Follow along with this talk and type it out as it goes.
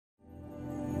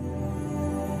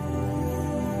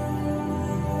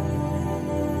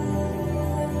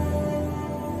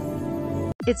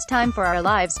It's time for our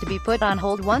lives to be put on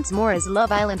hold once more as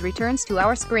Love Island returns to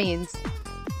our screens.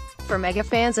 For mega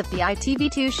fans of the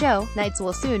ITV2 show, nights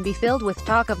will soon be filled with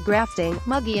talk of grafting,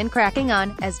 muggy and cracking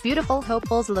on, as beautiful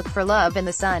hopefuls look for love in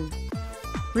the sun.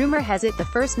 Rumour has it the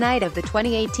first night of the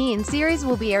 2018 series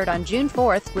will be aired on June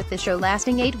 4th, with the show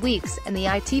lasting 8 weeks, and the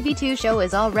ITV2 show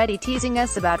is already teasing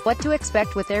us about what to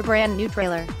expect with their brand new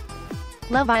trailer.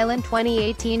 Love Island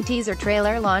 2018 teaser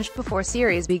trailer launched before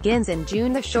series begins in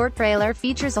June. The short trailer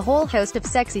features a whole host of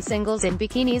sexy singles in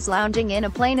bikinis lounging in a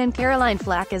plane, and Caroline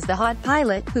Flack is the hot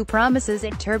pilot, who promises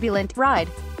a turbulent ride.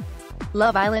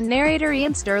 Love Island narrator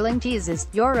Ian Sterling teases,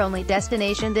 "Your only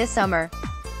destination this summer."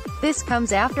 This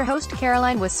comes after host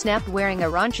Caroline was snapped wearing a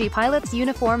raunchy pilot's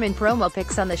uniform in promo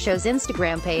pics on the show's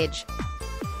Instagram page.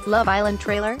 Love Island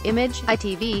trailer, image,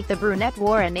 ITV, the brunette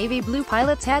wore a navy blue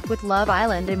pilot's hat with Love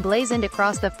Island emblazoned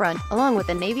across the front, along with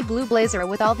a navy blue blazer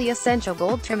with all the essential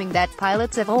gold trimming that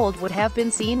pilots of old would have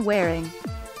been seen wearing.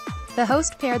 The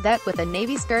host paired that with a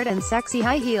navy skirt and sexy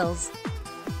high heels.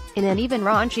 In an even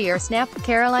raunchier snap,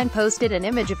 Caroline posted an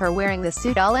image of her wearing the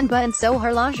suit all unbuttoned so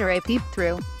her lingerie peeped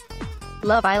through.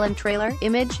 Love Island trailer,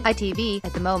 image, ITV.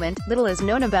 At the moment, little is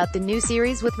known about the new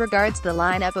series with regards to the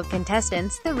lineup of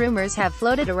contestants. The rumors have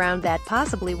floated around that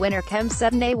possibly winner Kem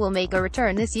Suddenay will make a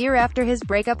return this year after his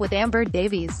breakup with Amber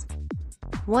Davies.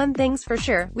 One thing's for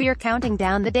sure, we are counting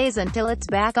down the days until it's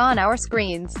back on our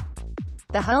screens.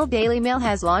 The Hull Daily Mail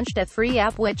has launched a free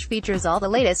app which features all the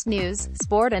latest news,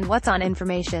 sport and what's on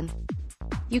information.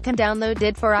 You can download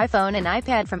it for iPhone and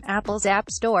iPad from Apple's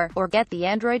App Store, or get the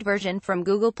Android version from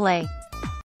Google Play.